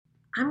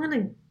I'm going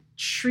to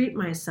treat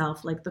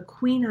myself like the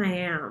queen I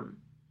am.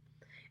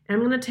 And I'm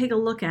going to take a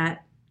look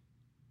at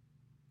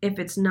if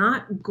it's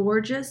not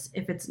gorgeous,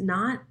 if it's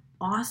not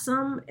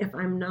awesome, if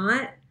I'm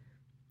not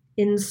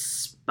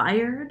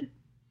inspired,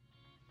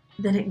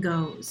 then it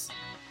goes.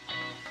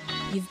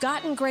 You've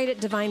gotten great at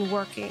divine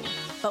working,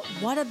 but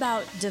what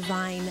about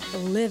divine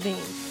living?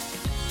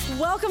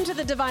 Welcome to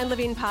the Divine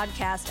Living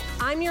Podcast.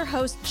 I'm your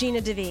host, Gina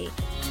DeVee.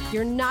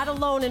 You're not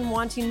alone in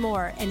wanting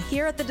more, and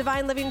here at the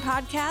Divine Living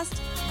Podcast,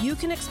 you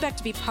can expect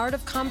to be part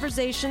of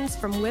conversations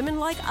from women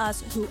like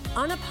us who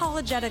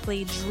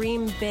unapologetically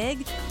dream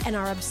big and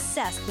are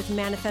obsessed with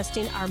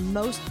manifesting our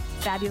most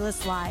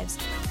fabulous lives.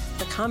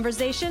 The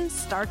conversation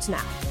starts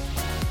now.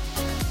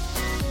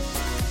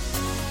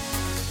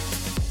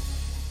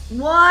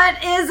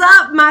 What is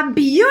up, my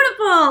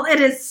beautiful? It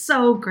is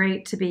so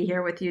great to be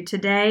here with you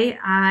today.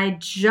 I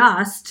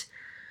just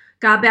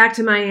got back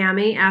to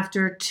Miami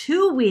after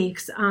 2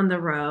 weeks on the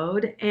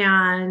road,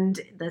 and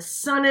the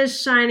sun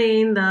is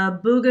shining. The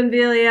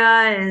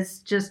bougainvillea is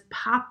just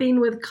popping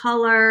with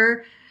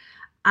color.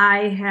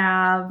 I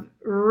have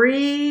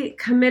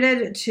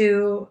recommitted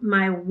to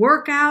my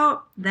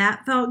workout.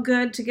 That felt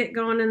good to get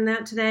going in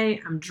that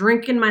today. I'm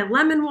drinking my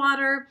lemon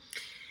water.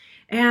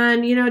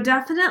 And,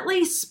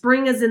 definitely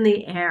spring is in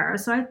the air.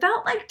 So I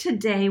felt like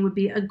today would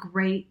be a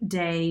great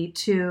day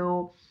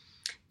to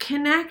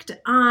connect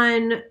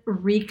on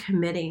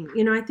recommitting.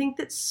 I think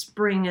that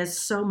spring is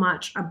so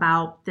much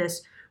about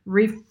this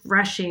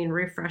refreshing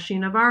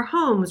of our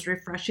homes,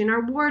 refreshing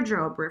our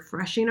wardrobe,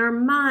 refreshing our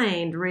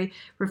mind,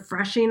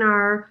 refreshing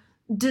our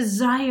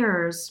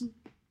desires.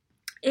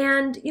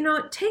 And,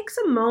 it takes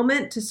a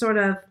moment to sort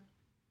of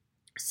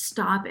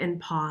stop and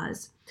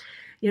pause.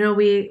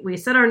 We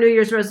set our New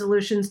Year's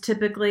resolutions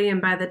typically,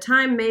 and by the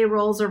time May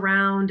rolls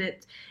around,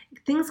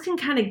 things can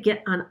kind of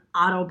get on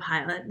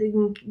autopilot. They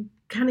can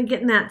kind of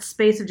get in that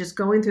space of just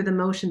going through the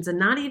motions and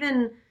not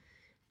even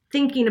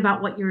thinking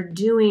about what you're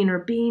doing or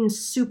being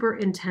super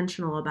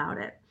intentional about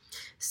it.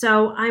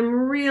 So I'm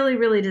really,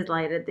 really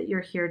delighted that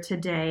you're here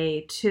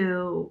today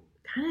to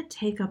kind of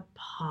take a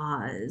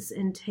pause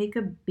and take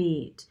a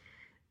beat,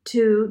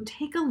 to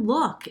take a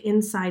look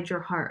inside your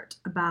heart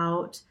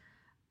about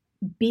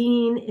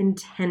being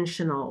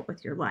intentional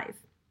with your life.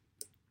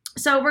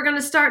 So we're going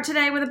to start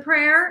today with a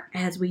prayer,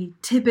 as we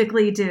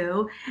typically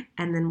do,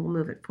 and then we'll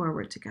move it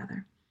forward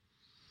together.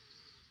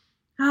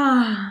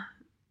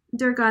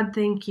 Dear God,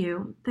 thank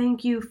you.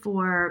 Thank you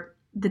for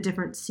the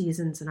different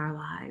seasons in our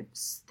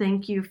lives.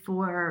 Thank you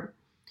for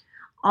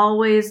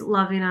always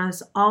loving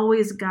us,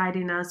 always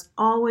guiding us,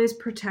 always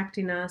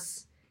protecting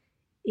us,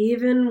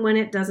 even when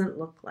it doesn't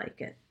look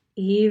like it,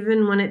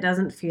 even when it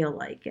doesn't feel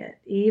like it,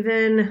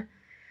 even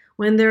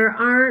when there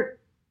aren't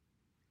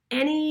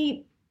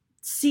any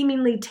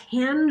seemingly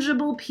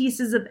tangible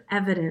pieces of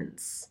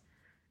evidence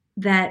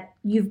that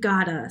you've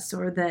got us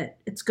or that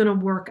it's going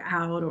to work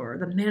out or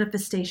the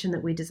manifestation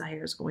that we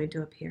desire is going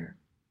to appear.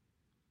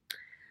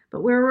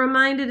 But we're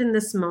reminded in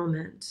this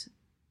moment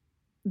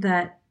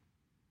that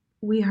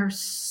we are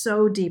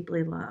so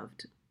deeply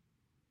loved,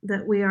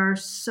 that we are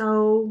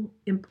so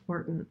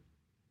important,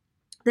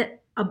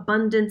 that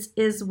abundance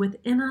is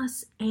within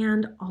us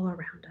and all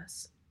around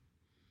us.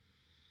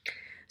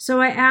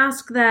 So I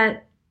ask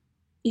that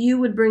you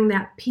would bring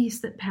that peace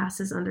that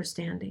passes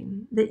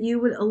understanding, that you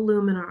would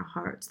illumine our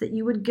hearts, that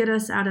you would get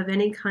us out of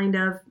any kind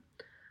of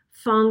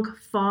funk,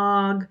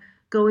 fog,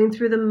 going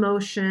through the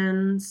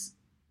motions,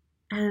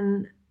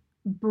 and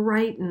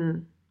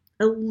brighten,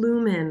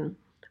 illumine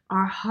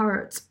our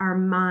hearts, our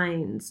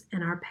minds,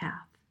 and our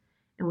path.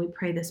 And we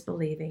pray this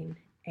believing.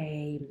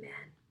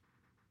 Amen.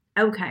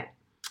 Okay.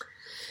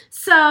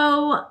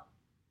 So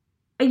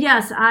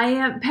yes,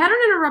 pattern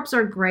interrupts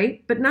are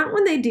great, but not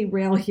when they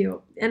derail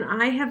you. And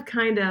I have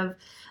kind of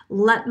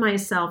let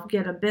myself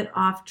get a bit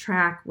off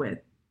track with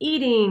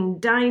eating,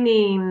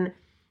 dining,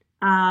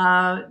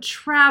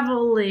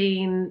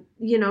 traveling,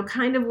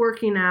 kind of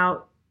working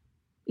out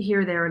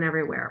here, there, and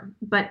everywhere.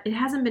 But it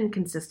hasn't been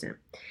consistent.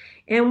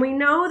 And we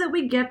know that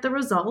we get the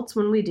results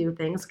when we do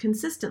things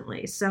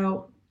consistently.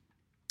 So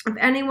if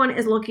anyone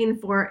is looking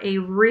for a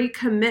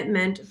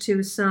recommitment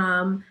to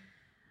some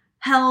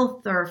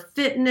health or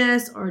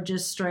fitness or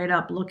just straight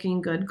up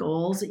looking good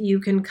goals, you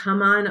can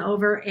come on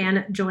over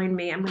and join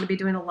me. I'm going to be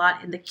doing a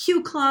lot in the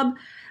Q Club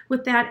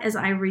with that as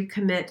I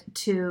recommit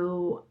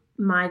to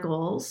my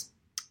goals.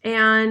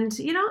 And,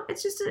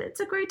 it's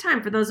a great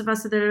time for those of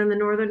us that are in the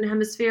Northern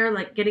Hemisphere,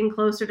 like getting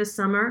closer to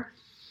summer.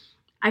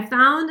 I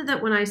found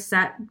that when I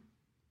set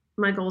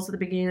my goals at the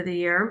beginning of the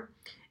year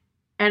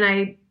and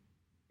I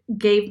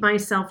gave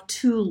myself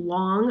too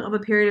long of a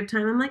period of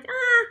time, I'm like,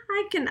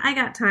 I've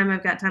got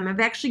time. I've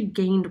actually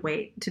gained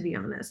weight, to be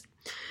honest.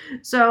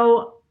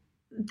 So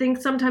I think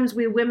sometimes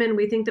we women,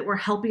 we think that we're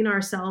helping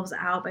ourselves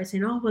out by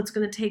saying, it's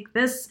going to take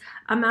this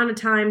amount of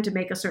time to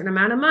make a certain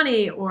amount of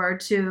money or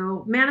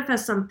to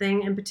manifest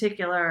something in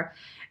particular.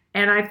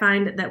 And I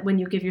find that when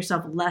you give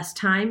yourself less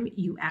time,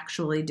 you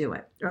actually do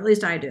it, or at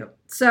least I do.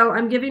 So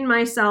I'm giving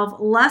myself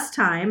less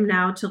time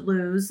now to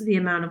lose the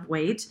amount of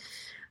weight.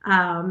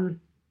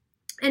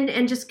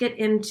 and just get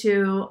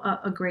into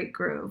a great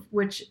groove,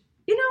 which,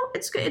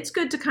 it's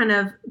good to kind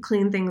of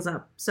clean things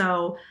up.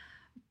 So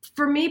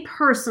for me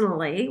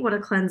personally, what a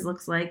cleanse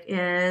looks like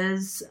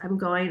is I'm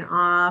going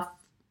off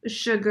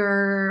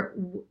sugar,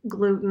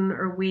 gluten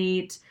or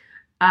wheat,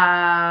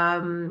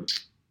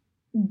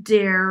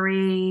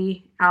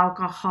 dairy,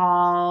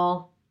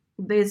 alcohol.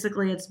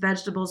 Basically, it's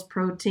vegetables,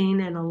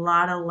 protein, and a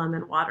lot of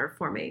lemon water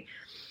for me.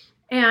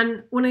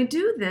 And when I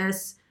do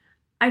this,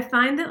 I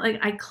find that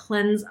I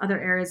cleanse other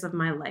areas of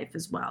my life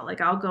as well.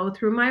 I'll go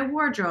through my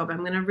wardrobe. I'm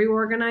going to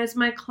reorganize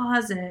my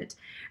closet.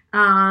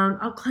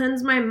 I'll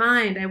cleanse my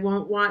mind. I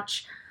won't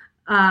watch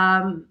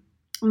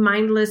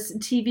mindless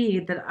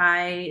TV that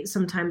I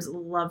sometimes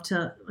love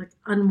to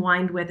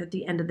unwind with at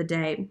the end of the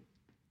day.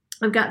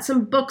 I've got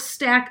some books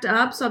stacked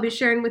up, so I'll be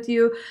sharing with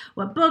you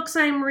what books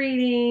I'm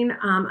reading.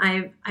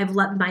 I've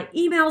let my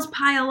emails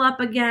pile up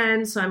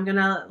again, so I'm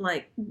gonna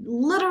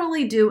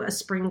literally do a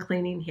spring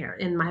cleaning here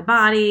in my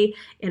body,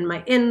 in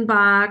my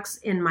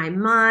inbox, in my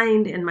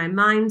mind, in my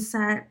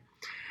mindset,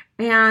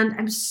 and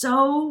I'm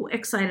so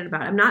excited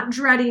about it. I'm not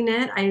dreading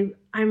it.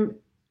 I'm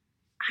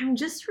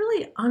just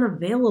really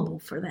unavailable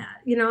for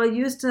that. I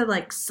used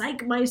to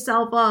psych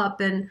myself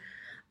up, and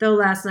though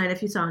last night,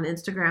 if you saw on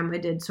Instagram, I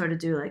did sort of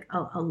do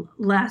a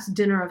last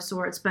dinner of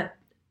sorts, but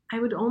I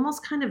would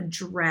almost kind of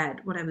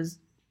dread when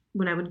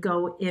I would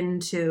go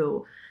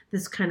into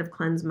this kind of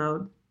cleanse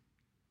mode.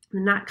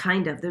 Not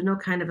kind of, there's no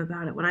kind of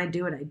about it. When I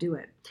do it, I do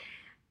it.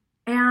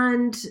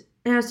 And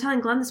I was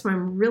telling Glenn this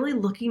morning, I'm really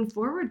looking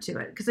forward to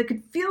it because I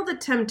could feel the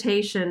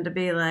temptation to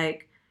be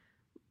like,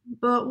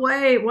 but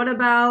wait, what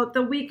about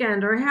the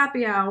weekend or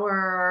happy hour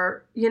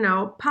or,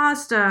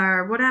 pasta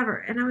or whatever?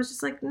 And I was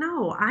just like,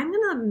 no, I'm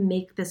going to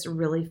make this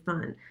really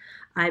fun.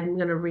 I'm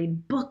going to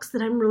read books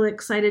that I'm really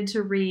excited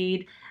to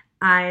read.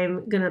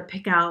 I'm going to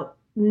pick out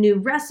new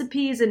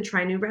recipes and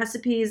try new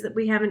recipes that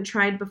we haven't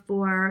tried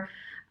before.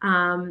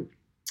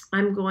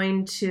 I'm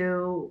going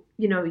to,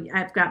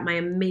 I've got my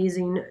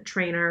amazing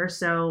trainer.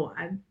 So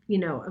I've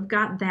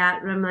got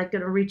that. And I'm going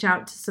to reach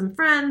out to some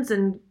friends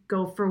and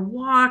go for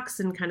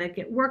walks and kind of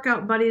get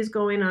workout buddies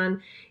going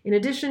on in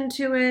addition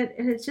to it.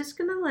 And it's just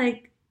going to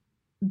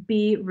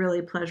be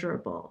really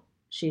pleasurable,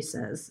 she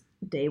says,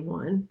 day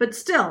one. But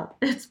still,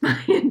 it's my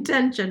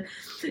intention.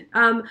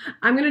 I'm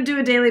going to do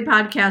a daily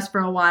podcast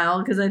for a while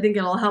because I think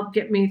it'll help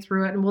get me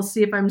through it. And we'll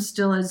see if I'm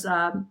still as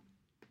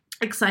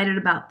excited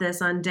about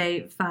this on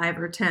day 5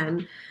 or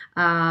 10.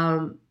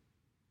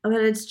 But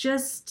it's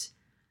just,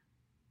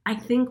 I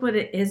think what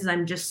it is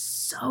I'm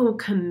just so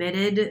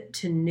committed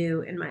to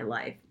new in my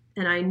life.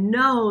 And I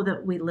know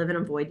that we live in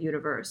a void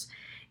universe.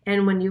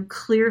 And when you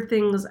clear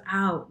things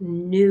out,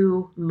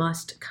 new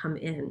must come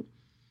in.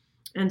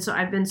 And so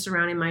I've been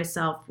surrounding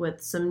myself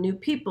with some new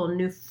people,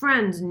 new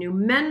friends, new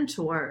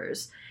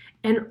mentors.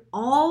 And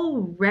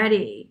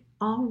already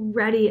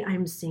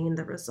I'm seeing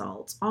the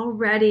results.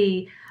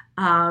 Already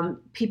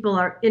people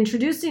are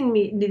introducing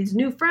me, these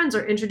new friends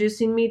are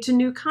introducing me to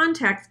new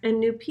contacts and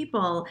new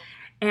people.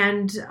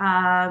 And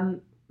a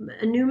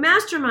new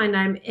mastermind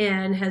I'm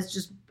in has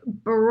just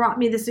brought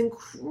me this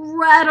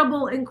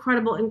incredible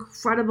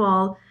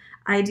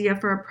idea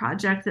for a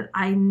project that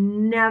I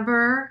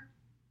never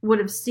would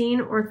have seen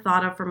or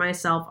thought of for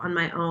myself on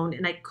my own.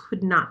 And I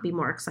could not be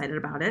more excited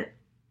about it.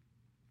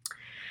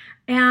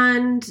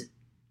 And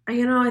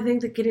I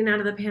think that getting out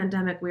of the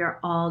pandemic, we are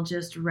all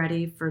just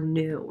ready for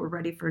new. We're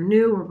ready for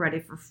new. We're ready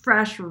for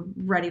fresh. We're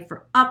ready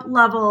for up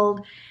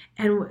leveled.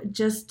 And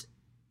just,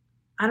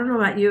 I don't know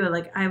about you.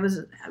 I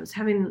was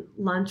having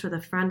lunch with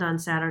a friend on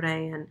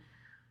Saturday, and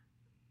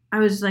I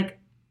was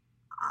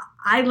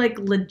I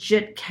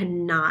legit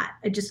cannot.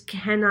 I just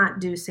cannot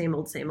do same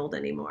old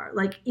anymore.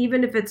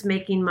 Even if it's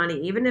making money,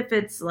 even if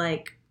it's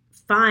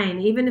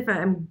fine, even if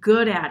I'm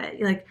good at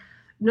it,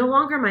 no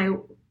longer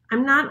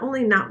I'm not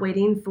only not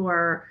waiting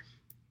for,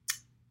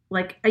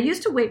 I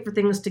used to wait for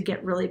things to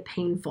get really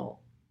painful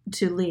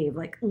to leave,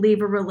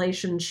 leave a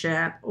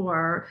relationship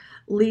or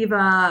leave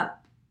a,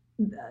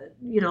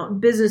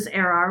 business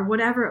era or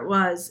whatever it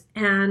was.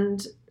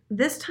 And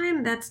this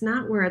time that's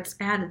not where it's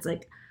at. It's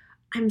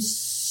I'm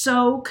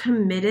so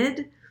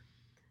committed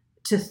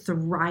to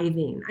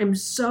thriving. I'm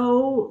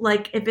so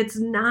if it's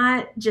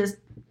not just,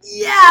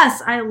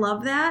 yes, I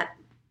love that,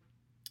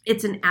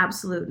 it's an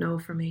absolute no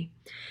for me.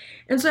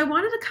 And so I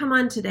wanted to come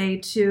on today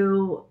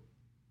to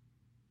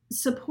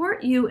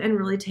support you and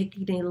really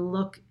taking a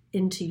look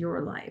into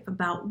your life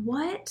about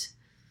what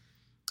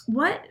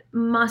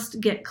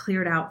must get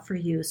cleared out for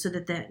you so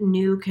that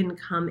new can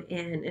come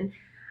in, and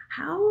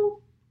how,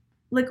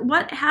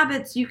 what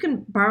habits, you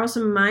can borrow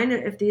some of mine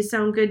if these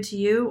sound good to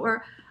you,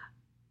 or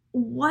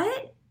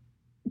what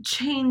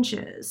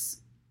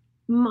changes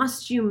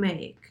must you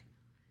make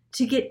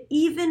to get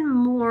even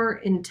more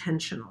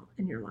intentional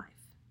in your life?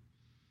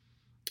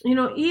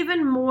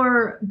 Even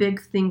more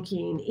big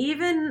thinking,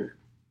 even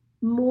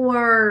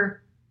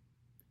more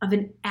of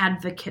an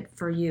advocate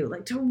for you,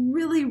 to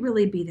really,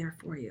 really be there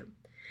for you.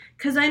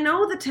 Because I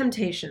know the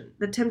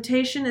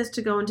temptation is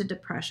to go into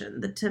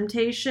depression. The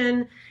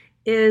temptation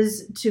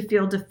is to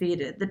feel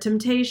defeated. The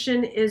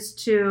temptation is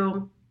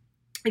to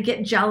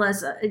get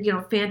jealous,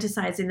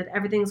 fantasizing that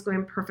everything's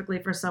going perfectly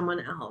for someone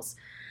else.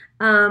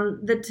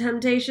 The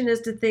temptation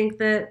is to think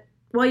that,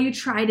 well, you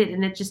tried it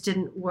and it just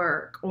didn't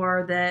work,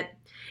 or that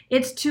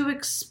it's too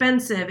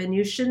expensive and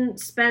you shouldn't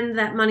spend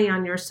that money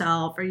on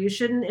yourself, or you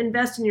shouldn't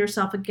invest in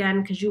yourself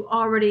again because you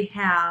already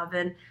have.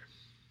 And,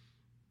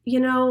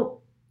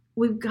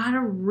 we've got to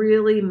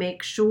really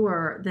make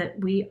sure that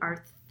we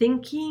are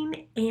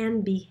thinking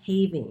and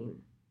behaving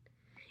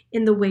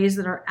in the ways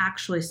that are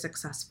actually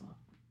successful.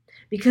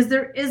 Because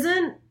there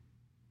isn't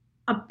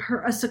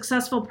a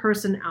successful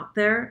person out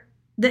there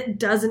that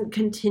doesn't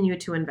continue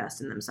to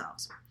invest in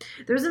themselves.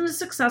 There isn't a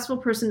successful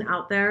person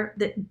out there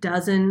that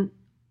doesn't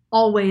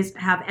always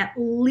have at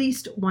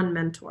least one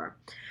mentor.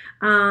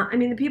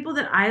 The people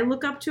that I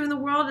look up to in the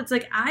world, it's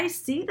like I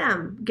see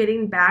them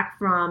getting back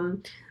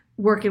from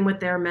working with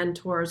their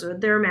mentors or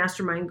their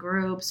mastermind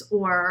groups,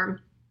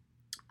 or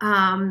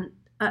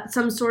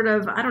some sort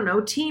of,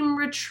 team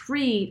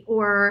retreat,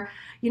 or,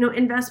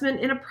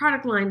 investment in a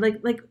product line.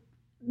 Like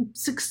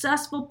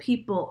successful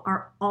people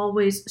are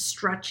always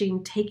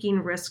stretching, taking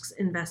risks,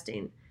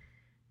 investing.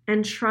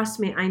 And trust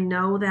me, I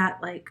know that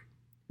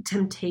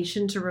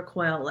temptation to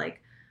recoil,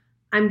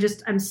 I'm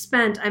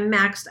spent, I'm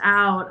maxed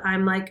out.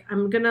 I'm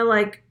going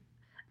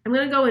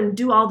to go and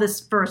do all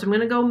this first. I'm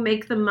going to go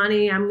make the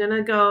money. I'm going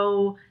to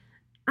go,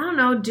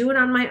 do it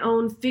on my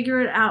own, figure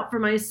it out for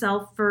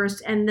myself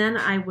first, and then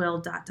I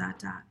will ...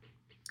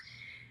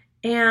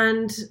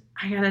 And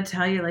I got to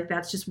tell you,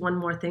 that's just one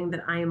more thing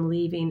that I am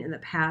leaving in the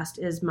past,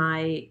 is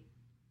my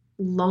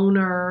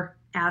loner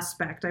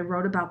aspect. I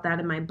wrote about that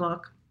in my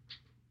book.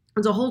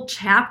 There's a whole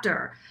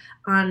chapter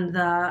on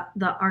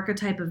the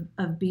archetype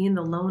of being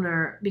the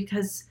loner,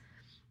 because,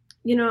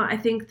 I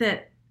think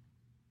that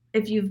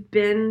if you've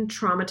been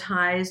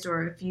traumatized,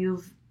 or if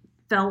you've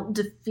felt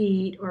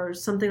defeat or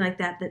something like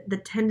that, the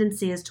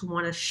tendency is to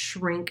want to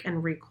shrink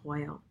and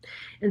recoil.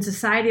 And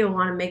society will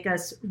want to make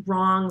us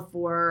wrong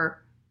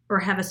for, or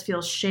have us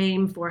feel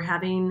shame for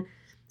having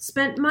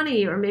spent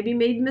money, or maybe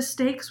made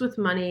mistakes with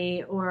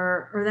money,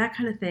 or that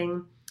kind of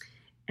thing.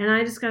 And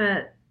I just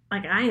gotta,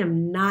 I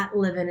am not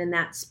living in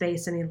that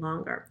space any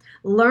longer.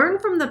 Learn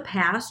from the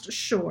past,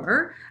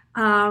 sure,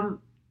 but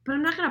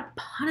I'm not gonna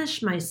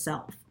punish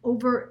myself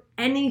over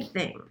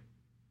anything.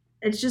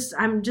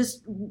 I'm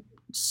just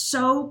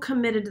so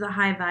committed to the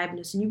high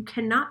vibeness, and you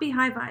cannot be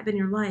high vibe in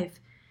your life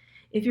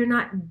if you're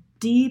not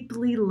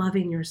deeply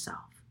loving yourself.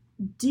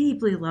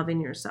 Deeply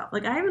loving yourself. I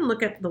even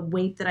look at the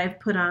weight that I've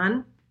put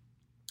on,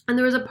 and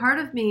there was a part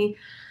of me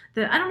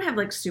that I don't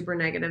have super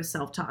negative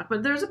self-talk,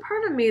 but there's a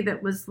part of me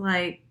that was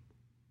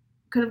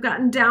could have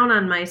gotten down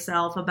on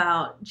myself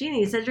about, Jeannie,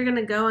 you said you're going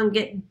to go and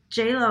get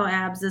J-Lo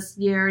abs this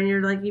year, and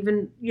you're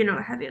even,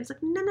 heavy. It's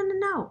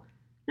no.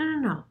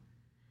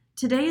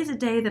 Today is a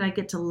day that I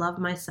get to love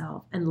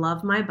myself and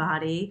love my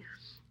body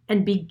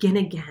and begin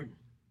again.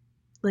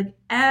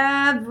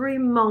 Every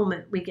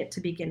moment we get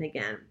to begin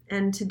again.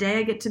 And today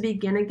I get to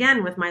begin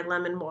again with my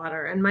lemon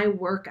water and my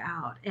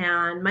workout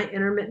and my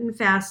intermittent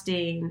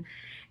fasting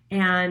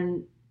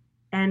and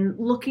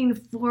looking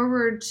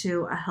forward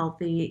to a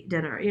healthy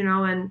dinner,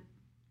 and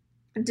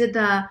did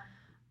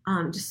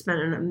just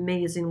spent an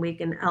amazing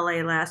week in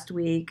LA last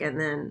week, and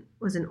then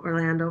was in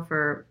Orlando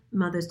for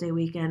Mother's Day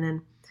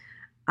weekend,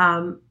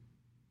 and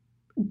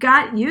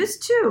got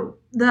used to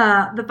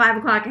the 5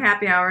 o'clock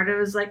happy hour. And it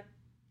was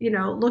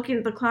looking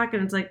at the clock,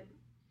 and it's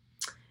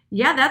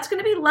yeah, that's going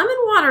to be lemon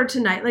water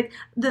tonight.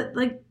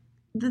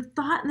 The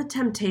thought and the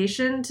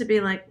temptation to be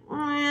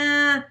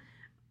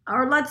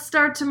or let's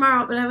start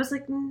tomorrow. But I was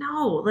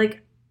no,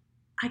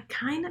 I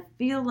kind of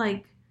feel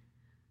like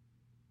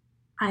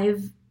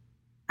I've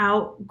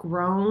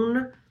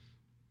outgrown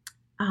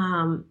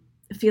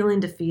feeling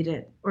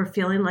defeated, or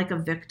feeling like a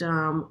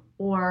victim,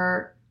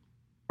 or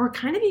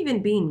kind of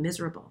even being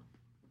miserable.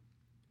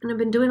 And I've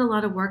been doing a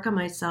lot of work on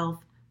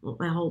myself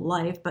my whole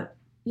life, but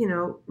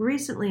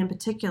recently in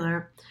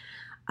particular,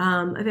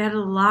 I've added a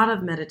lot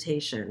of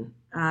meditation.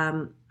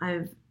 I'm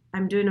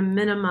doing a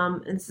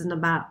minimum. This isn't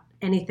about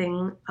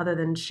anything other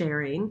than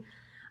sharing.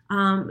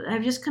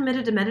 I've just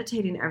committed to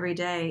meditating every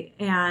day,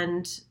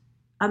 and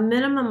a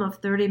minimum of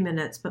 30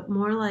 minutes, but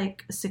more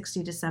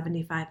 60 to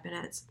 75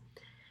 minutes.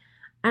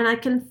 And I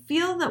can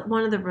feel that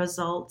one of the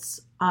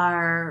results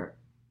are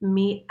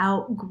me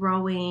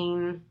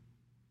outgrowing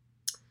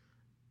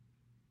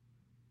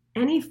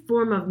any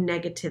form of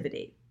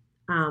negativity.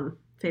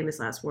 Famous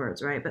last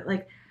words, right? But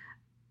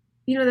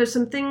there's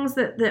some things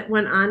that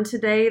went on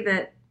today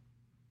that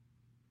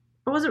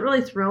I wasn't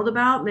really thrilled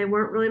about, and they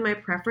weren't really my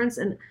preference.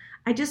 And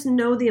I just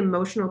know the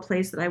emotional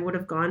place that I would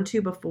have gone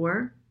to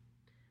before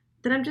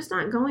that I'm just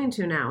not going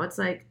to now. It's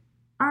all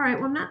right,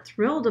 well, I'm not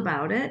thrilled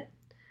about it,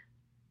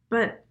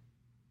 but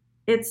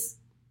it's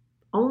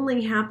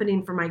only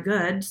happening for my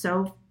good.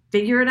 So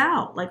figure it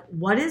out.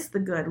 What is the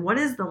good? What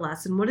is the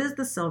lesson? What is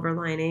the silver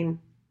lining?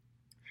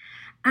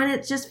 And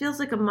it just feels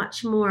like a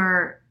much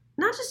more,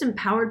 not just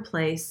empowered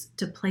place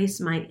to place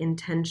my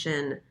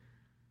intention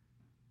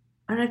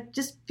And I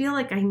just feel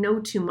like I know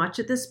too much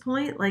at this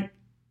point, like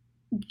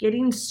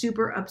getting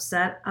super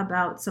upset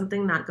about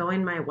something not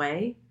going my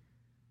way.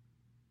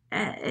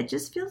 It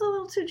just feels a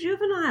little too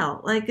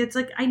juvenile. Like, it's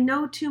like I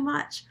know too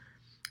much.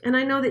 And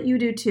I know that you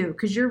do too,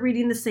 because you're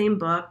reading the same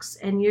books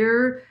and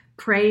you're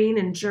praying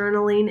and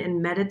journaling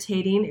and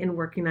meditating and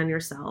working on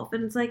yourself.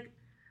 And it's like,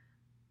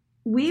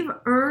 we've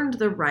earned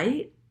the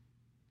right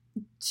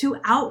to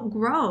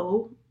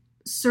outgrow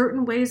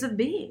certain ways of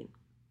being.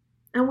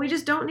 And we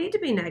just don't need to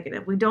be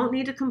negative. We don't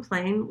need to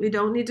complain. We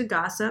don't need to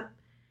gossip.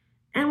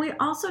 And we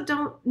also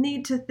don't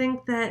need to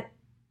think that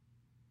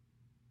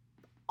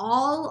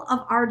all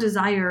of our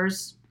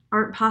desires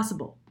aren't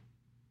possible,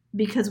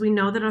 because we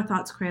know that our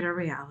thoughts create our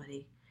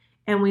reality.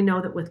 And we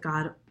know that with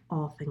God,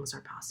 all things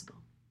are possible.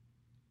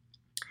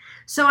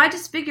 So I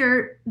just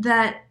figure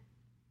that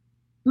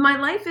my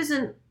life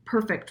isn't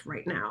perfect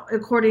right now,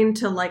 according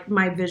to like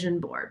my vision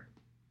board.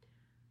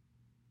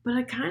 But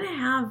I kind of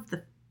have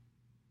the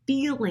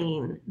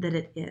feeling that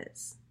it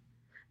is,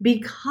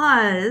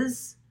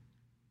 because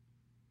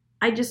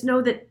I just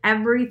know that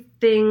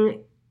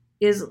everything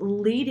is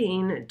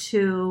leading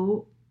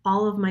to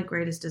all of my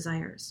greatest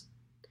desires.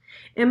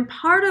 And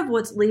part of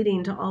what's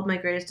leading to all of my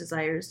greatest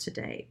desires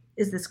today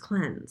is this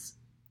cleanse.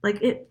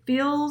 Like, it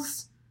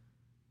feels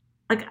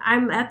like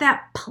I'm at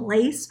that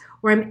place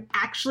where I'm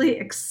actually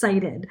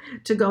excited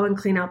to go and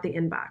clean out the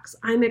inbox.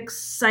 I'm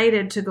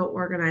excited to go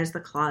organize the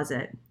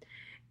closet.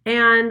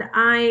 And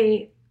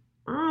I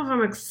don't know if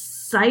I'm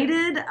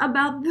excited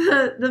about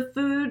the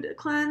food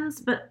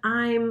cleanse, but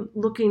I'm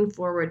looking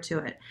forward to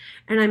it.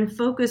 And I'm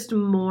focused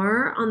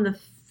more on the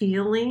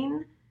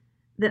feeling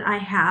that I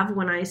have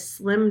when I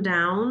slim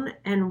down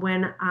and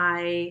when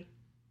I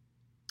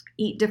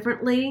eat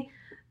differently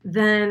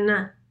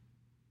than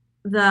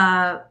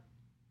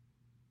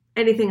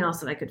anything else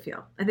that I could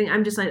feel. I think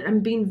I'm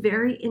being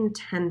very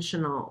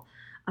intentional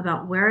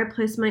about where I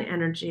place my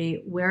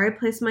energy, where I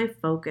place my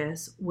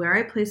focus, where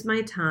I place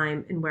my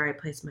time, and where I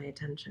place my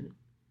attention.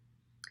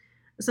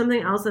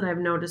 Something else that I've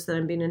noticed that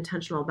I'm being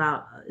intentional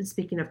about,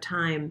 speaking of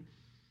time,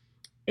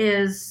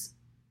 is,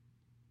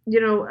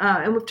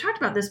 and we've talked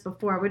about this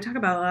before. We talk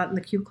about it a lot in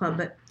the Q Club,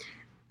 but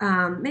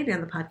maybe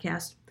on the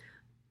podcast.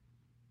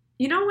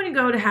 When you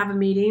go to have a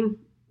meeting,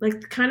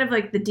 like kind of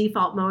like the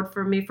default mode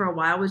for me for a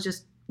while was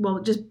just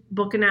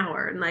book an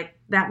hour, and like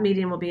that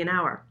meeting will be an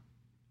hour.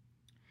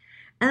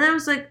 And then I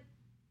was like,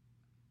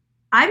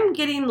 I'm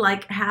getting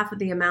like half of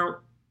the amount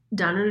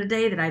done in a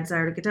day that I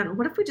desire to get done.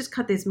 What if we just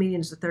cut these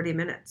meetings to 30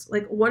 minutes?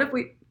 Like, what if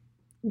we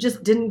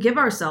just didn't give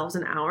ourselves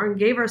an hour and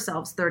gave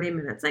ourselves 30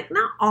 minutes? Like,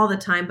 not all the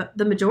time, but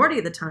the majority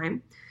of the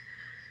time.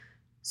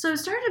 So I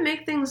started to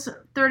make things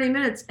 30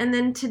 minutes. And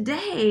then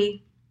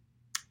today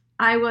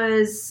I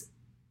was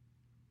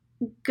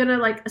going to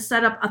like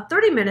set up a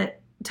 30-minute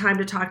time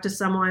to talk to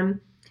someone.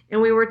 And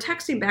we were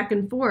texting back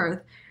and forth.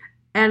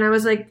 And I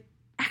was like,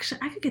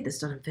 actually, I could get this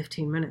done in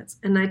 15 minutes.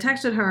 And I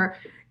texted her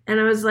and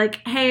I was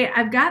like, hey,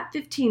 I've got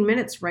 15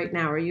 minutes right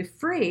now. Are you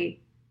free?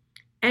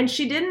 And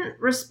she didn't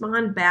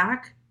respond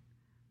back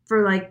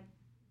for like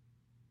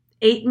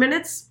 8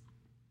 minutes.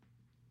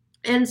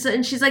 And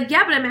she's like,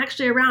 yeah, but I'm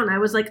actually around. I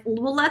was like,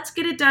 well, let's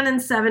get it done in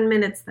 7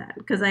 minutes then.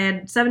 Because I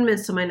had 7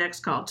 minutes till my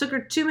next call. It took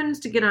her 2 minutes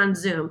to get on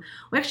Zoom.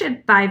 We actually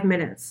had 5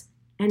 minutes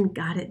and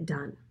got it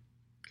done.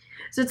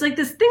 So it's like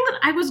this thing that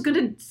I was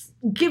going to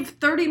give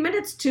 30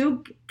 minutes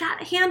to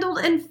got handled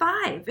in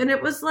 5. And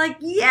it was like,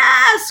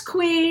 yes,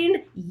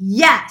 queen.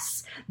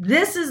 Yes.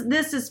 This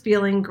is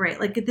feeling great.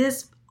 Like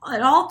this,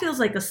 it all feels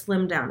like a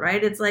slim down,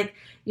 right? It's like,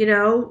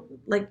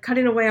 like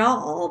cutting away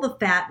all the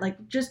fat,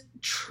 like just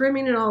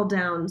trimming it all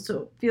down.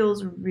 So it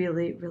feels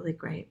really, really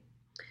great.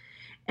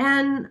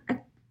 And I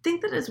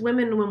think that as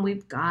women, when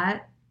we've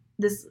got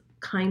this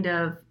kind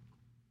of,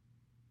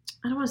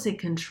 I don't want to say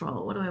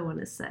control. What do I want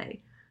to say?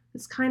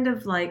 It's kind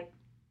of like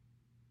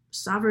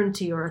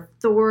sovereignty or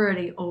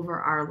authority over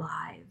our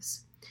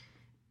lives.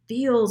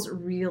 Feels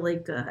really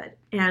good.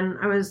 And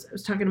I was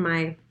talking to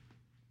my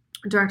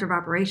director of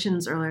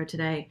operations earlier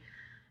today,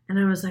 and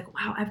I was like,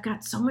 wow, I've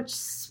got so much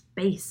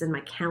space in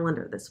my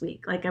calendar this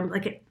week. Like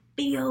it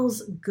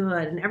feels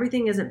good, and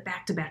everything isn't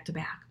back to back to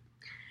back.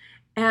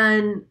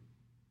 And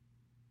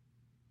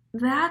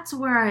that's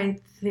where I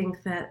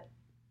think that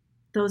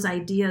those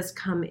ideas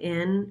come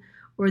in,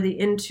 or the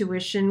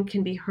intuition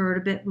can be heard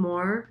a bit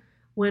more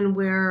when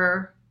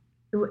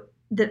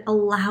that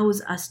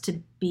allows us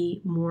to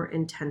be more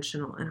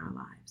intentional in our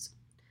lives.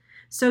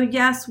 So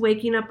yes,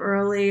 waking up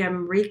early,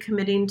 I'm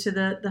recommitting to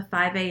the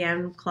 5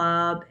 a.m.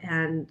 club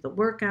and the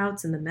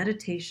workouts and the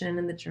meditation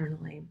and the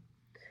journaling.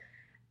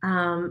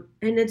 And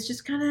it's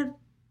just kind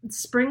of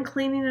spring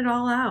cleaning it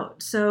all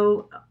out.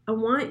 So I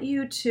want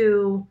you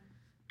to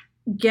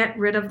get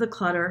rid of the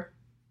clutter,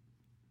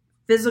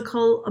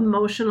 physical,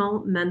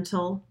 emotional,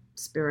 mental,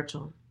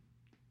 spiritual,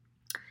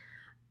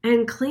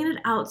 and clean it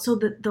out so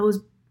that those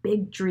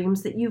big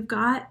dreams that you've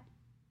got,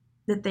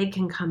 that they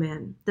can come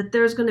in, that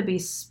there's going to be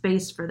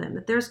space for them,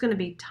 that there's going to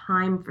be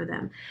time for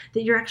them,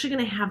 that you're actually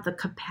going to have the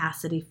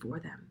capacity for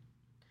them.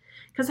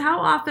 Because how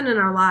often in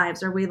our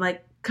lives are we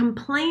like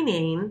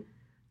complaining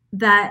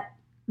that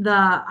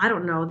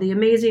the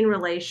amazing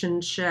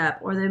relationship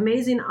or the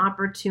amazing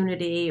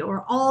opportunity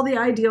or all the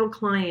ideal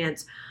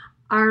clients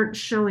aren't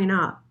showing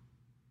up.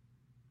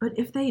 But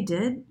if they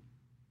did,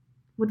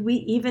 would we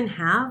even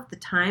have the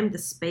time, the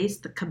space,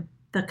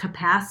 the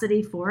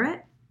capacity for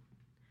it?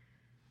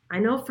 I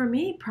know for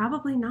me,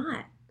 probably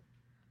not.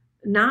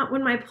 Not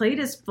when my plate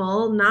is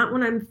full, not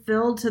when I'm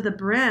filled to the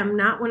brim,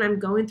 not when I'm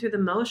going through the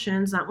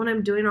motions, not when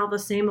I'm doing all the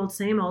same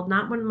old,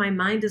 not when my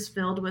mind is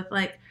filled with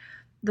like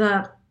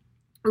the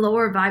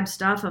lower vibe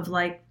stuff of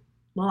like,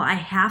 well, I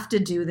have to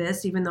do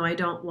this even though I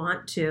don't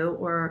want to,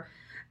 or,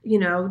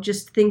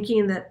 just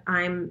thinking that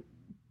I'm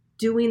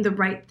doing the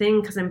right thing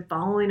because I'm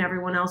following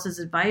everyone else's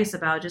advice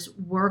about just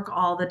work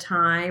all the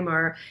time,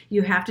 or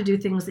you have to do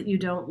things that you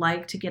don't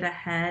like to get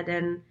ahead.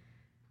 And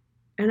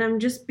I'm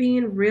just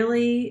being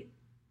really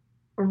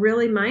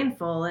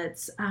mindful.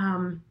 It's,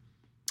 I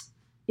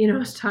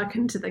was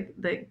talking to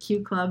the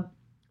Q Club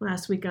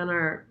last week on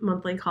our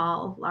monthly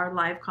call, our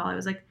live call. I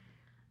was like,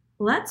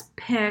 let's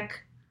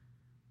pick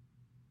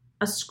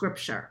a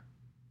scripture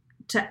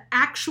to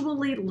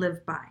actually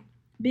live by,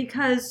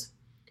 because,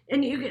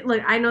 and you get,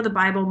 like, I know the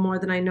Bible more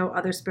than I know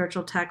other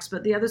spiritual texts,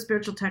 but the other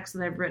spiritual texts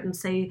that I've written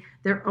say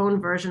their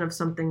own version of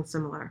something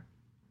similar.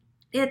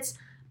 It's,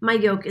 my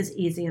yoke is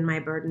easy and my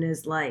burden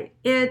is light.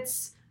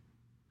 It's,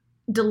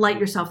 delight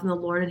yourself in the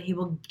Lord and he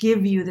will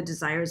give you the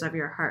desires of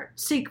your heart.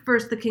 Seek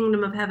first the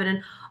kingdom of heaven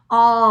and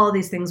all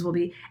these things will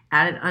be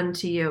added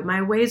unto you.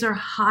 My ways are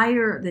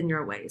higher than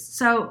your ways.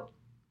 So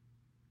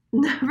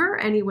never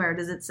anywhere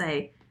does it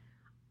say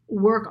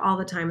work all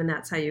the time and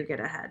that's how you get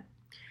ahead.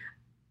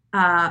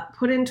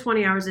 Put in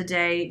 20 hours a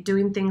day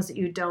doing things that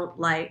you don't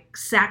like,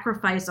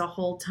 sacrifice a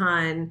whole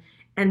ton,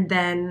 and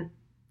then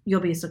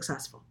you'll be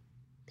successful.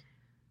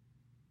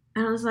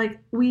 And I was like,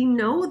 we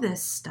know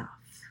this stuff.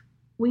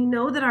 We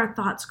know that our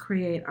thoughts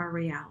create our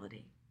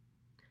reality.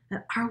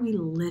 That are we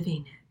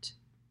living it?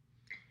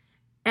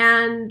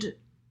 And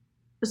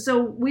so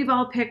we've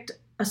all picked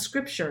a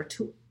scripture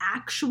to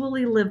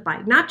actually live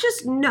by. Not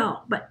just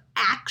know, but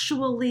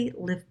actually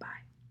live by.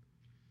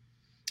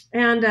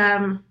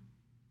 And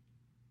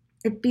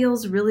it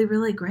feels really,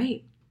 really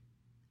great.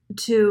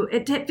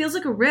 It feels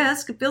like a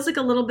risk. It feels like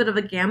a little bit of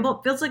a gamble.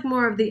 It feels like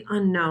more of the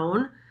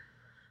unknown.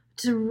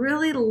 To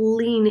really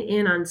lean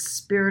in on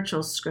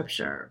spiritual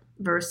scripture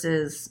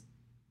versus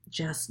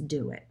just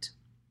do it.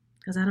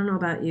 Because I don't know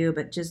about you,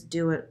 but just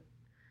do it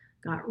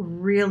got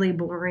really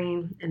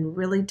boring and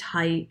really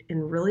tight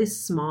and really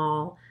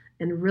small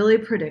and really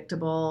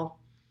predictable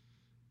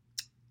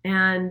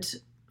and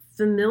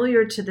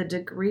familiar to the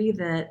degree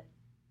that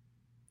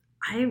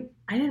I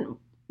didn't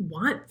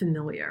want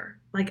familiar.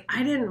 Like,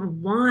 I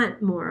didn't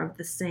want more of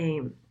the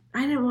same.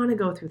 I didn't want to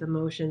go through the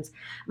motions.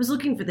 I was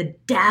looking for the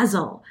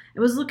dazzle. I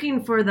was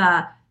looking for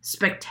the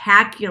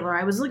spectacular.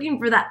 I was looking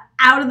for the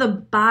out of the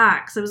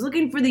box. I was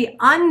looking for the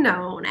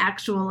unknown,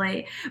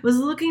 actually. I was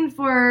looking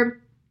for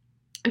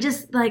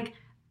just like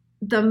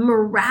the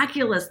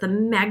miraculous, the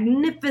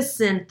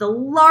magnificent, the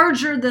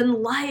larger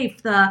than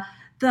life, the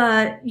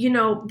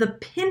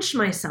pinch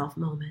myself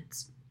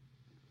moments.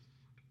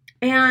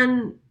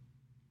 And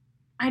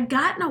I'd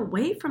gotten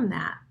away from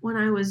that when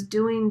I was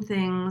doing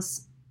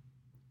things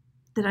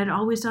that I'd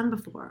always done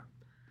before,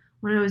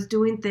 when I was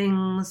doing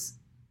things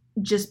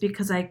just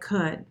because I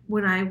could,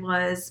 when I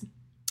was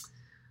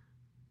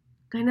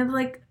kind of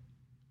like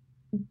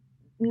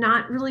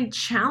not really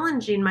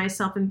challenging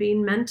myself and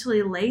being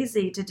mentally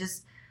lazy to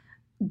just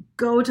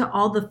go to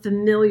all the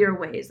familiar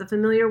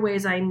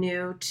ways I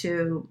knew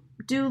to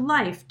do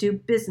life, do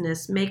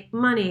business, make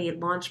money,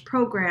 launch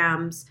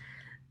programs,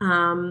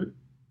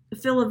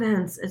 fill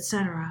events,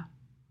 etc.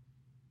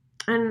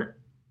 And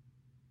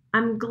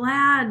I'm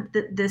glad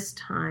that this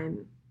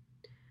time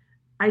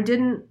I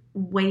didn't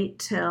wait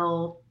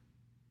till,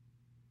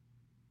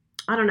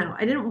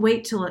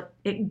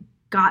 it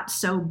got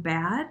so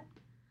bad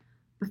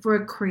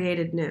before I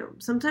created new.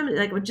 Sometimes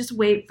I would just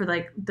wait for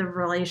like the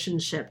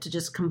relationship to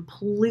just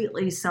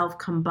completely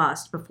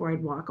self-combust before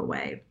I'd walk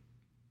away.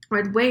 Or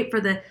I'd wait for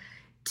the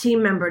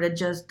team member to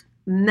just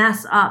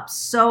mess up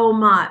so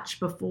much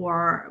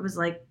before it was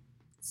like,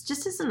 it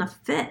just isn't a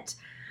fit.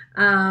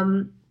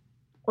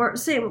 Or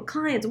say with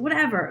clients,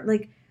 whatever.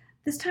 Like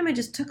this time I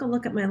just took a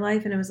look at my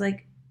life and I was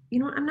like, you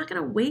know what? I'm not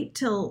going to wait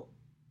till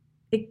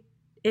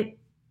it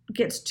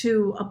gets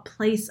to a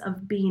place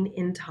of being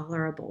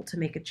intolerable to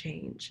make a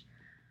change.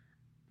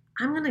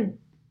 I'm going to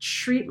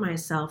treat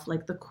myself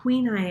like the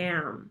queen I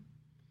am.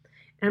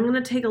 And I'm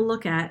going to take a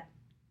look at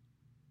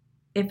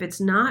if it's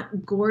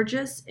not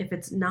gorgeous, if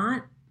it's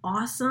not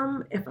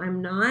awesome, if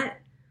I'm not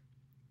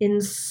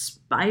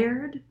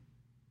inspired,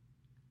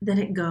 then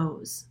it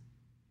goes.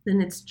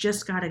 Then it's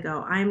just got to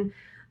go.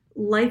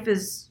 Life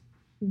is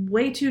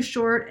way too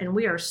short and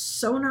we are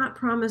so not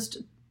promised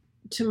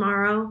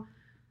tomorrow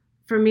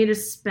for me to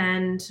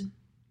spend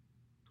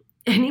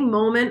any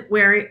moment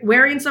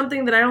wearing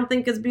something that I don't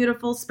think is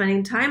beautiful,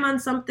 spending time on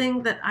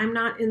something that I'm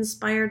not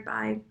inspired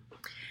by.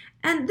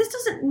 And this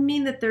doesn't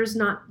mean that there's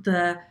not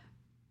the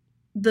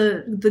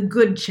the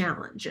good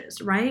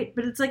challenges, right?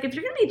 But it's like, if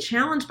you're going to be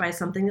challenged by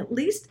something, at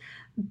least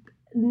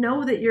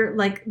know that you're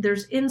like,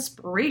 there's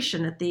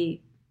inspiration at the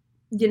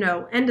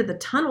end of the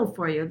tunnel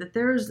for you, that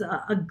there's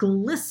a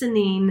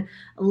glistening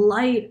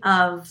light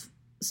of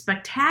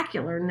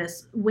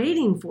spectacularness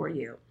waiting for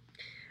you.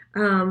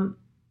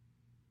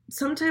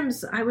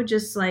 Sometimes I would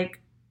just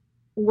like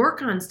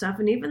work on stuff,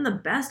 and even the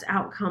best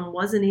outcome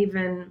wasn't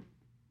even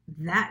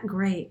that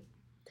great.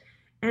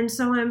 And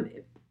so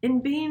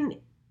in being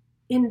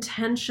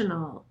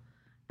intentional,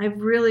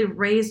 I've really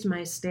raised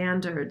my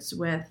standards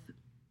with,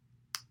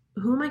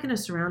 who am I going to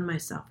surround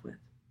myself with?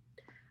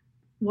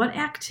 What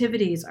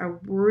activities are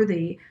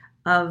worthy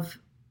of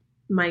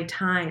my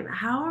time?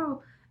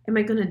 How am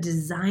I going to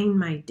design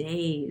my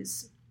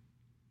days?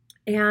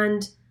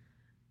 And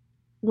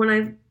when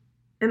I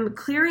am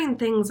clearing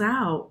things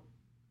out,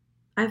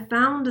 I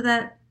found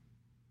that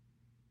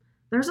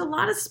there's a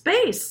lot of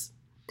space.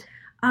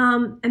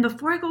 And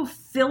before I go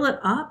fill it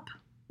up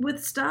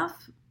with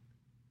stuff,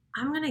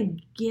 I'm going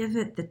to give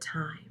it the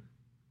time.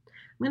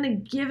 I'm going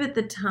to give it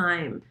the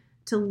time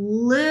to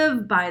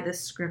live by the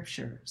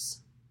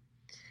scriptures.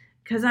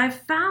 Because I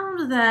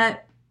found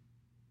that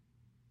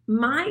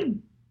my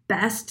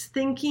best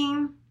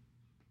thinking,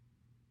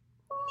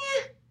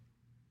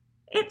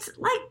 it's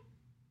like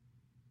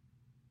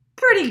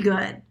pretty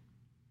good.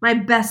 My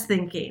best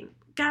thinking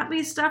got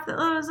me stuff that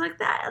I was like,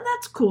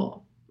 that's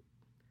cool.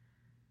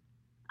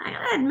 I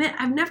gotta admit,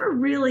 I've never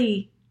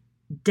really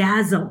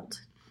dazzled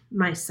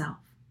myself.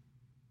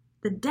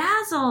 The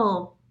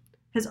dazzle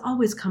has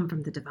always come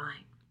from the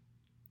divine.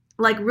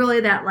 Like really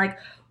that like,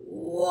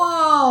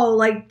 whoa,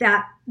 like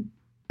that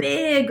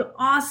big,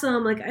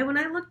 awesome. Like when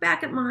I look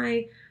back at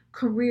my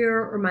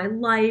career or my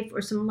life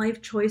or some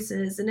life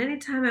choices, and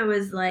anytime I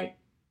was like,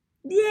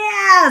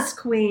 yes,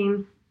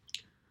 queen,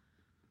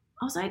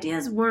 those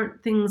ideas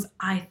weren't things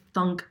I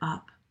thunk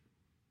up.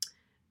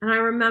 And I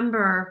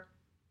remember,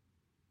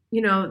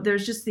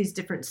 there's just these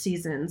different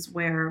seasons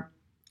where,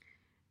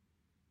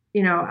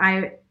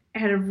 I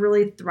had a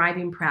really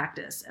thriving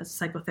practice as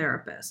a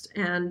psychotherapist.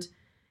 And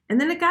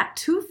then it got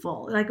too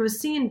full. Like I was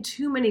seeing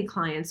too many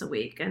clients a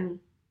week. And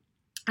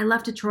I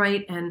left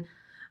Detroit and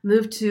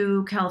moved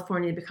to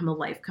California to become a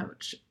life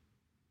coach.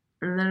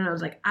 And then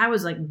I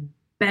was like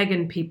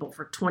begging people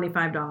for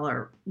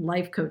 $25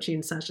 life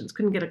coaching sessions.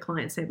 Couldn't get a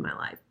client, saved my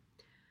life.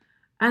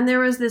 And there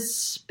was this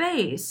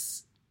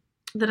space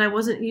that I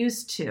wasn't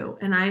used to.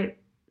 And I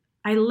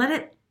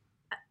let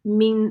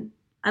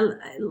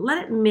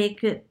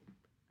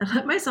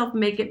myself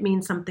make it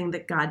mean something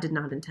that God did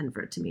not intend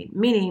for it to mean.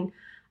 Meaning,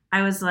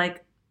 I was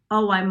like,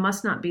 oh, I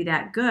must not be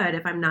that good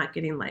if I'm not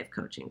getting life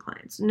coaching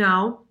clients.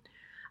 No,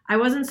 I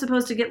wasn't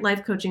supposed to get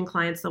life coaching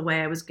clients the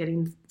way I was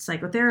getting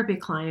psychotherapy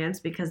clients,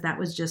 because that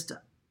was just, a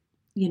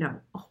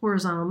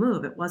horizontal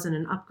move. It wasn't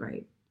an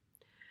upgrade.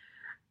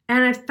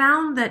 And I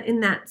found that in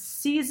that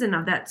season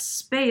of that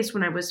space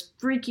when I was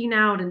freaking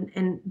out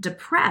and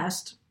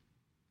depressed,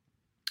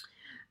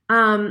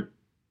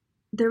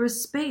 there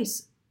was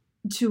space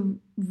to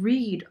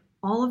read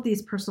all of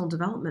these personal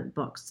development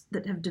books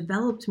that have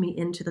developed me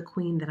into the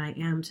queen that I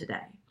am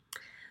today.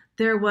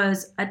 There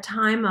was a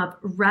time of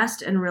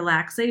rest and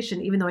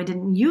relaxation, even though I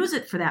didn't use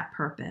it for that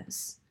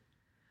purpose.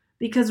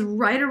 Because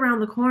right around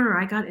the corner,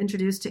 I got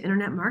introduced to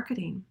internet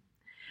marketing.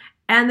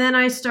 And then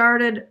I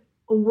started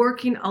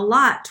working a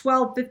lot,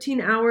 12,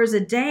 15 hours a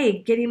day,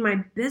 getting my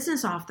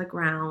business off the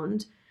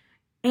ground.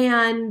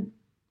 And,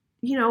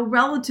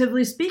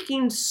 relatively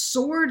speaking,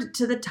 soared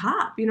to the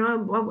top.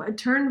 I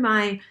turned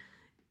my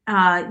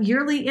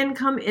yearly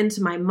income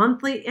into my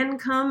monthly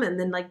income, and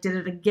then did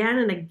it again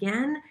and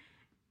again.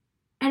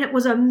 And it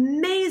was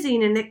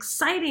amazing and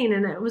exciting.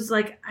 And it was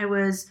like I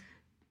was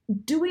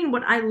doing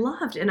what I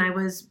loved, and I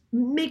was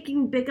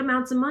making big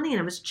amounts of money,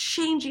 and I was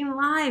changing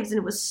lives, and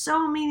it was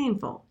so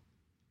meaningful.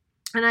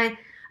 And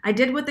I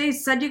did what they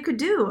said you could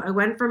do. I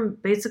went from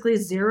basically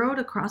zero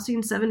to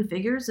crossing 7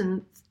 figures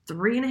in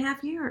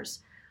 3.5 years.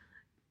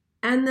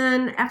 And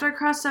then after I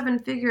crossed 7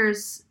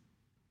 figures,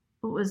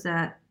 what was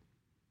that?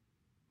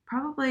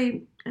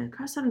 Probably I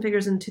crossed 7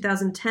 figures in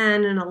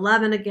 2010 and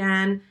 11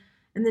 again.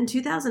 And then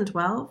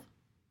 2012,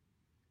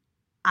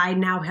 I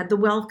now had the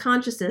wealth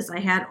consciousness.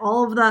 I had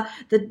all of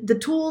the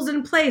tools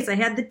in place. I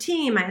had the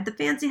team. I had the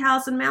fancy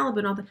house in Malibu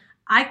and all that.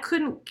 I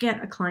couldn't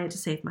get a client to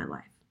save my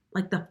life.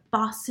 Like the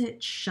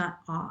faucet shut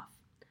off.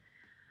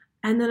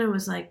 And then I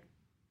was like,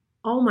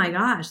 oh my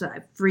gosh, I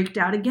freaked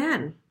out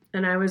again.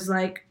 And I was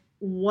like,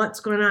 what's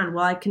going on?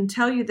 Well, I can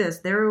tell you this.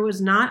 There was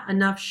not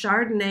enough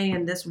Chardonnay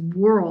in this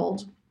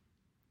world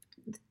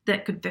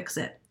that could fix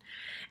it.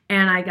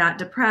 And I got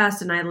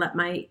depressed, and I let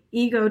my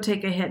ego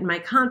take a hit and my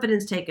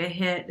confidence take a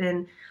hit,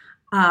 and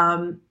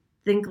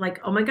think like,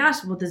 oh my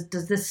gosh, well,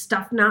 does this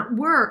stuff not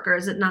work? Or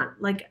is it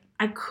not, like,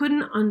 I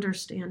couldn't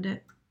understand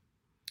it.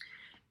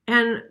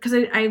 And because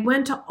I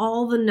went to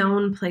all the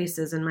known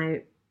places in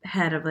my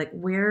head of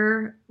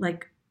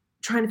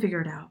trying to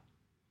figure it out.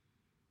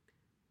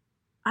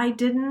 I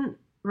didn't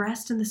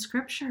rest in the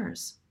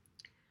scriptures.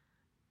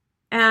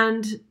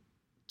 And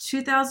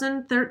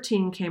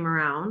 2013 came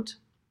around,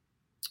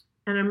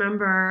 and I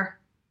remember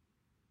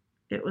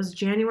it was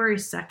January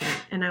 2nd,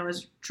 and I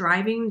was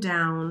driving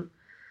down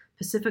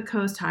Pacific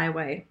Coast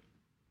Highway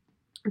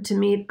to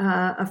meet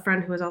a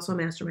friend who was also a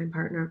mastermind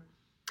partner.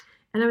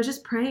 And I was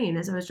just praying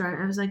as I was driving.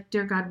 I was like,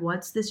 dear God,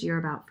 what's this year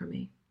about for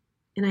me?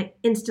 And I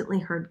instantly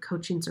heard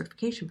coaching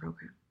certification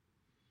program.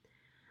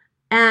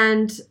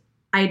 And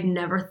I'd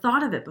never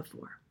thought of it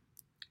before.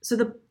 So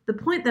the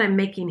point that I'm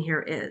making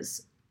here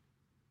is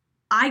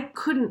I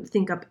couldn't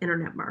think up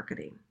internet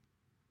marketing.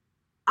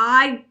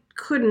 I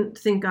couldn't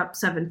think up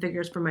 7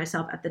 figures for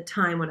myself at the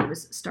time when I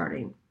was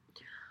starting.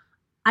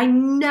 I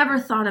never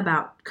thought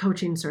about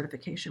coaching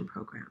certification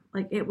program.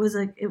 Like it was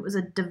a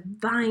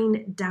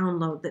divine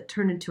download that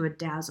turned into a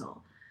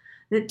dazzle,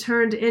 that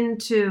turned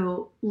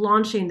into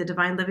launching the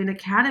Divine Living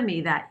Academy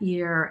that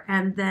year,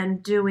 and then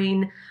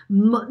doing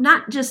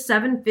not just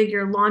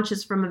 7-figure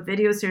launches from a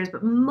video series,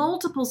 but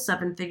multiple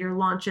 7-figure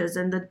launches,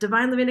 and the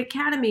Divine Living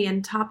Academy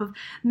on top of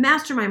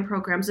mastermind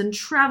programs, and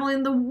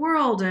traveling the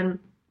world, and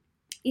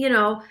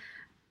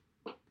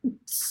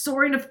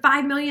soaring to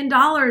 $5 million.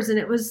 And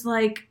it was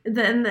like,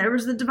 then there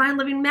was the Divine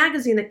Living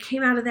magazine that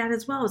came out of that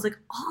as well. It was like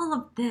all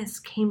of this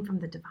came from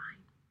the divine.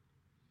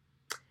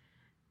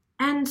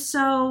 And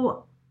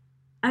so,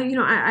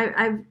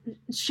 I've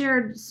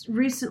shared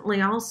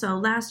recently also,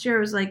 last year, I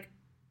was like,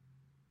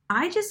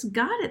 I just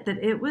got it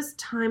that it was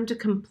time to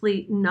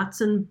complete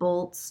nuts and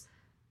bolts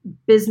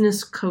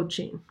business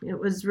coaching. It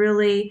was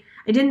really,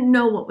 I didn't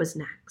know what was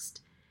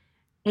next.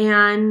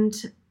 And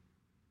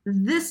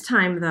this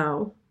time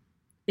though,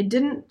 it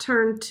didn't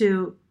turn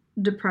to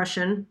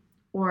depression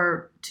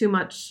or too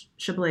much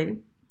chablis.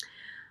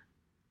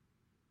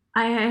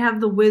 I have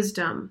the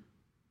wisdom,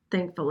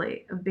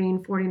 thankfully, of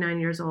being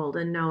 49 years old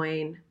and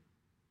knowing,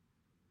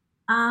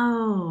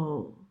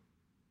 oh,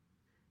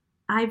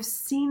 I've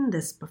seen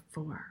this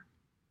before.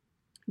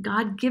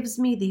 God gives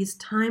me these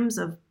times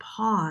of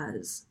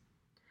pause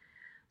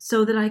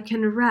so that I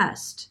can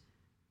rest,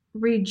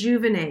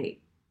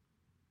 rejuvenate,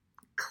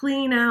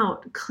 clean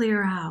out,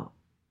 clear out.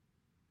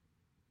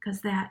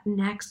 Because that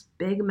next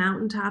big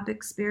mountaintop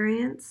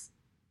experience,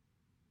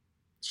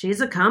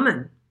 she's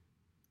a-coming.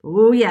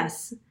 Oh,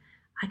 yes.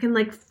 I can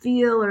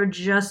feel her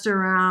just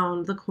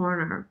around the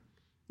corner.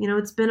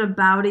 It's been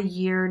about a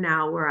year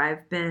now where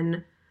I've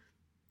been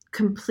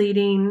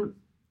completing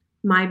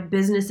my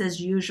business as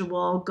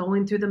usual,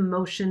 going through the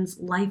motions,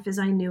 life as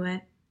I knew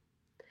it.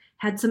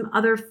 Had some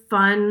other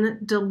fun,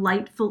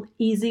 delightful,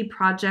 easy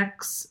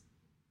projects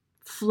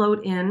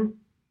float in.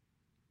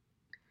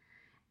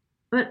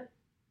 But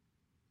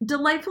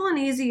delightful and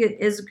easy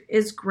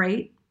is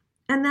great.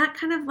 And that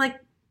kind of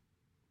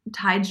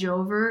tides you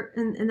over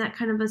in that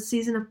kind of a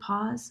season of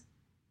pause.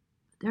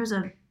 There's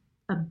a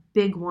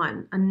big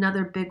one,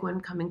 another big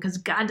one coming, because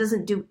God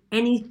doesn't do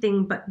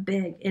anything but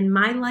big in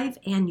my life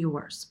and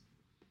yours.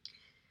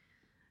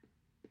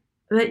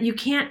 But you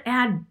can't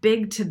add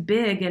big to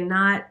big and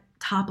not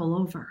topple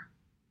over.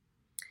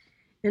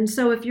 And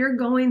so if you're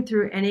going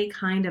through any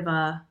kind of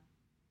a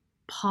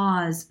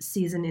pause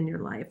season in your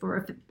life, or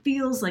if it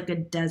feels like a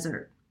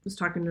desert, I was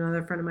talking to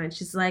another friend of mine.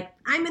 She's like,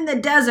 I'm in the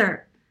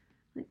desert.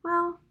 I'm like,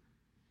 well,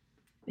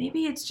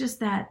 maybe it's just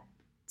that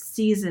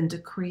season to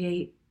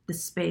create the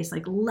space.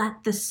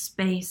 Let the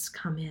space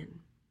come in.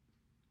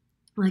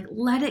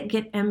 Let it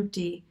get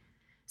empty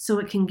so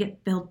it can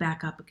get filled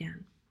back up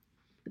again.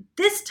 But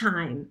this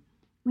time,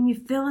 when you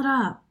fill it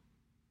up,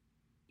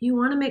 you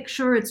want to make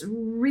sure it's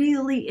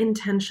really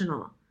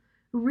intentional,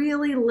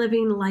 really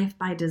living life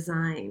by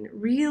design,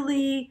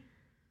 really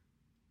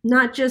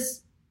not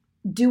just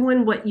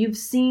doing what you've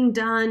seen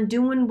done,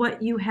 doing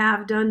what you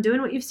have done, doing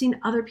what you've seen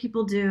other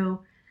people do.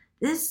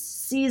 This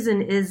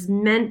season is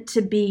meant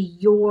to be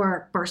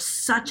for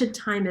such a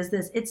time as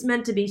this. It's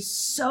meant to be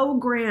so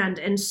grand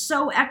and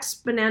so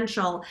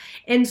exponential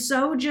and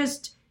so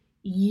just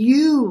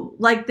you,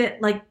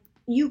 that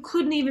you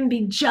couldn't even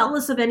be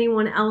jealous of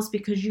anyone else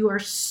because you are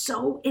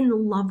so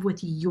in love with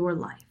your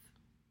life.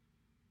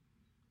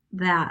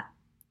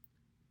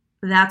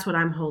 That's what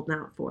I'm holding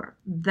out for.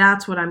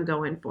 That's what I'm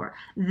going for.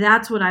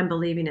 That's what I'm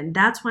believing in.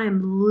 That's why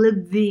I'm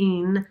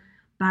living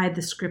by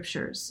the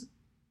scriptures.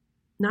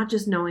 Not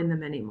just knowing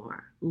them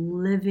anymore,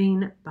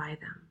 living by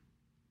them.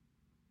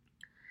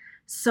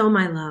 So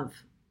my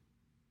love,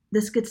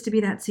 this gets to be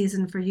that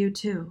season for you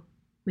too.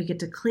 We get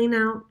to clean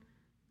out,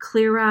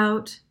 clear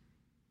out,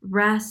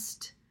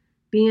 rest,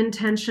 be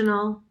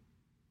intentional,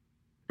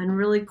 and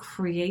really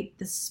create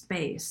the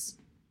space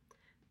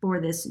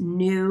for this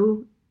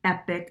new,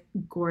 epic,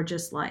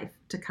 gorgeous life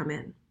to come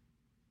in.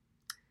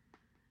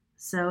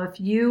 So if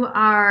you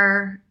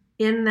are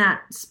in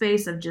that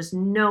space of just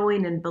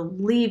knowing and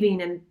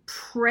believing and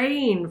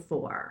praying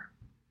for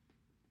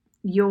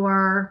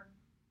your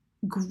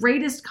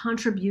greatest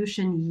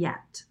contribution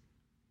yet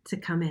to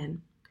come in,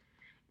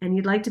 and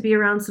you'd like to be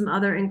around some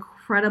other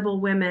incredible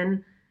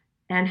women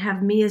and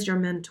have me as your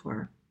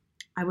mentor,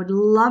 I would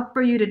love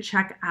for you to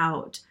check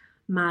out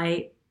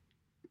my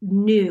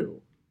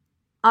new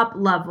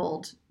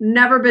up-leveled,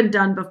 never been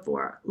done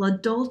before. La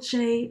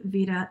Dolce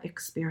Vita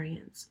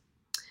Experience.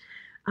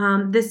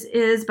 This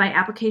is by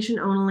application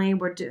only.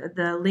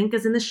 The link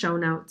is in the show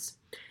notes.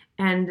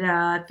 And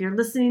if you're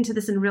listening to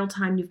this in real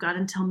time, you've got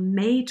until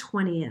May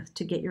 20th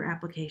to get your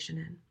application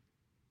in.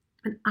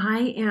 And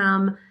I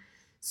am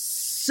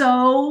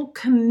so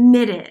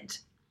committed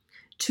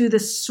to the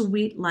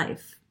sweet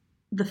life,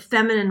 the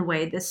feminine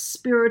way, the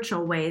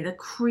spiritual way, the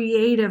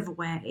creative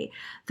way,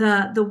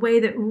 the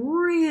way that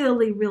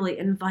really, really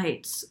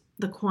invites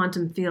the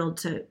quantum field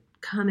to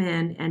come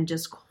in and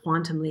just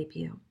quantum leap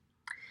you.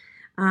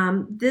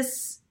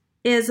 This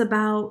is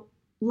about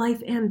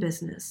life and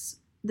business.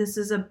 This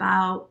is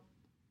about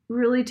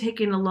really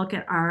taking a look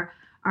at our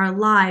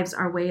lives,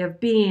 our way of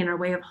being, our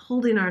way of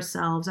holding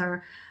ourselves,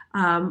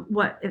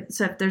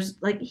 if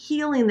there's like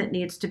healing that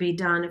needs to be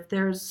done, if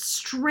there's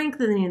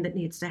strengthening that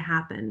needs to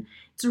happen.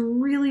 It's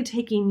really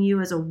taking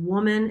you as a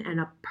woman and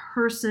a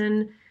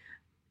person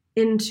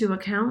into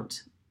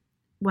account,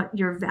 what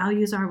your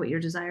values are, what your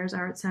desires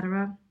are,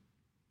 etc.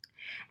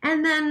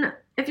 And then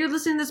if you're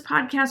listening to this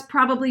podcast,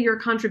 probably your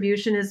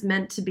contribution is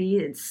meant to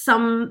be in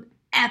some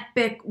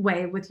epic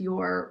way with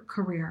your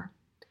career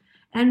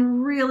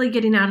and really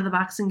getting out of the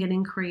box and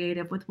getting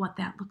creative with what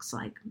that looks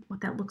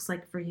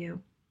like for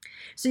you.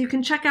 So you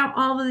can check out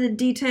all of the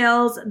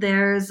details.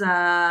 There's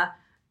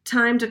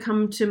time to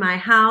come to my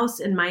house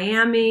in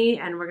Miami,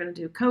 and we're going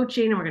to do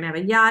coaching, and we're going to have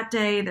a yacht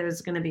day.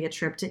 There's going to be a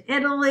trip to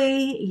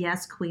Italy.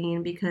 Yes,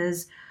 Queen,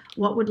 because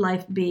what would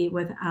life be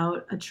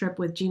without a trip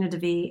with Gina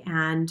DeVee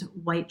and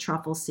white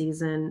truffle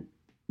season,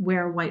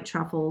 where white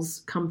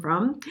truffles come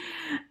from?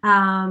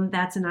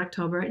 That's in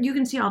October. You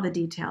can see all the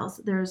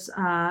details. There's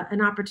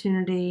an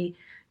opportunity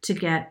to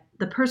get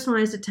the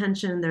personalized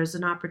attention. There's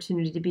an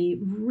opportunity to be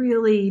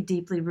really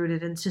deeply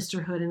rooted in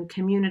sisterhood and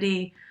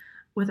community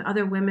with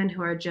other women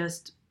who are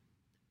just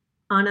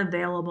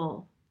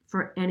unavailable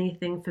for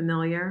anything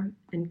familiar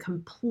and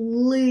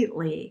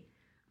completely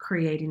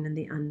creating in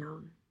the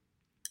unknown.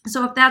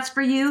 So if that's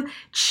for you,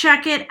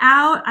 check it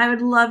out. I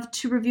would love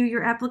to review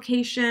your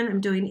application.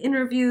 I'm doing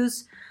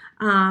interviews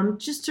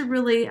just to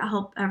really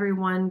help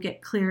everyone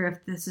get clear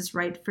if this is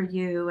right for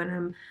you. And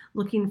I'm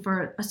looking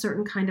for a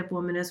certain kind of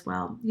woman as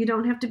well. You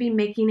don't have to be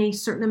making a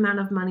certain amount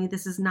of money.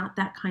 This is not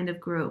that kind of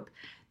group.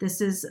 This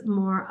is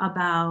more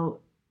about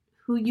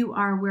who you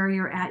are, where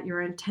you're at,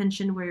 your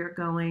intention, where you're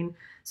going.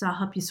 So I'll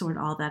help you sort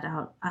all that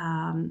out.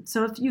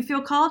 So if you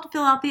feel called,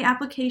 fill out the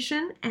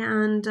application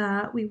and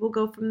we will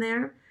go from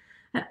there.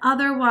 But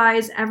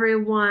otherwise,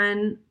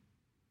 everyone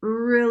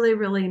really,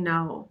 really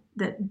know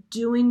that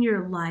doing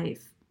your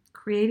life,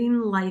 creating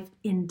life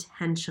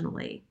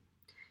intentionally,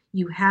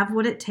 you have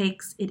what it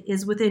takes. It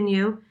is within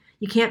you.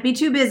 You can't be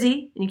too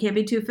busy and you can't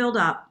be too filled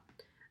up.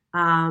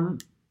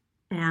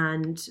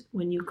 And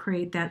when you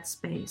create that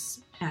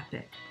space,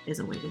 epic is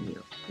awaiting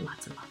you.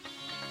 Lots of love.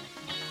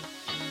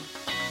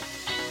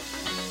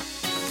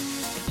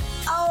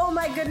 Oh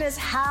my goodness,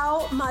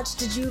 how much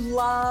did you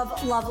love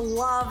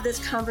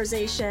this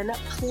conversation?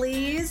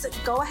 Please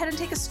go ahead and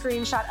take a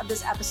screenshot of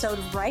this episode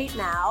right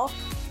now.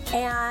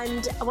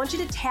 And I want you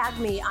to tag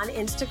me on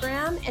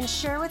Instagram and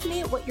share with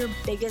me what your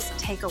biggest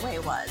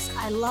takeaway was.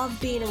 I love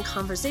being in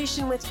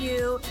conversation with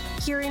you,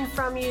 hearing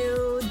from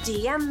you,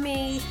 DM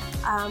me.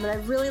 And I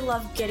really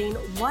love getting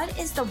what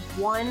is the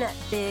one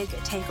big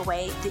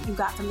takeaway that you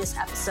got from this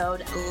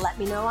episode. Let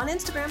me know on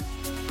Instagram.